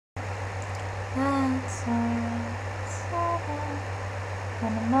it's alright.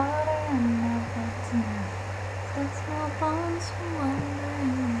 And I'm not another tonight. There's no bones for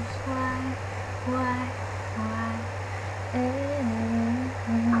wondering why.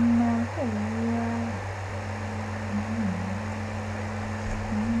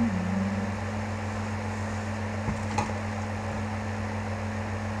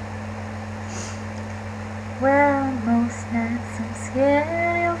 Well, most nights I'm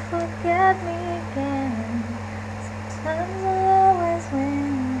scared you'll forget me again. Sometimes I always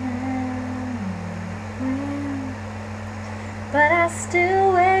win. But I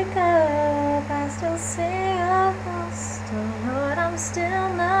still wake up, I still sing a ghost. Oh Lord, I'm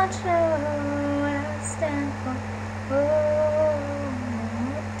still not sure what I stand for. Oh,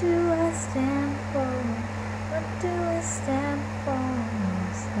 what do I stand for? What do I stand for?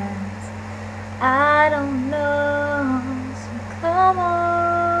 Most nights I don't know, so come on.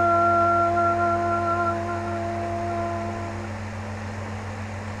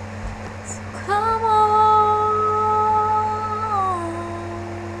 So come on.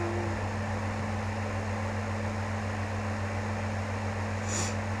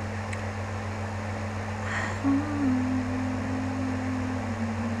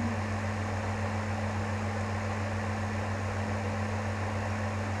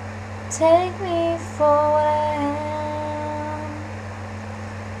 Take me for what I am,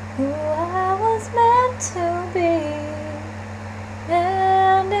 who I was meant to be.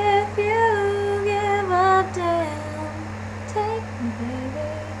 And if you give a damn, take me,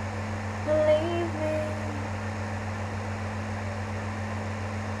 baby, leave me.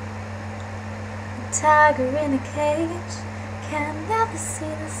 A tiger in a cage can never see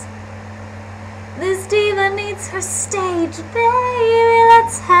the sun. This diva needs her stage, baby,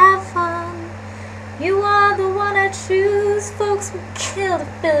 let's have fun. You are the one I choose, folks would kill to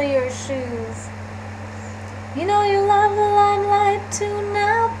fill your shoes. You know you love the limelight too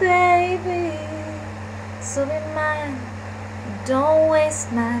now, baby, so be mine, don't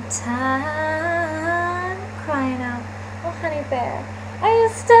waste my time. Crying out, oh honey bear, are you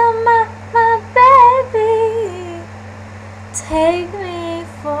still my baby? Take me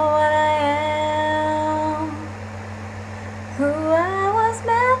for what I am, who I was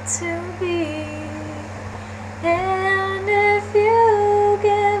meant to be. And if you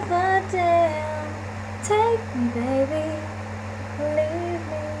give a damn, take me, baby, leave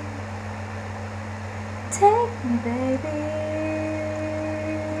me. Take me, baby,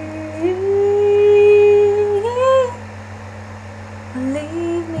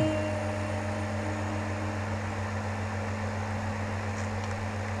 leave me.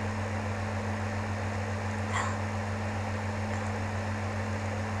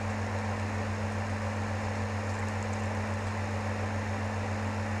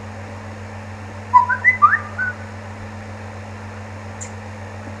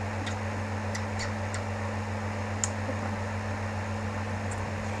 Good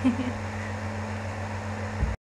one.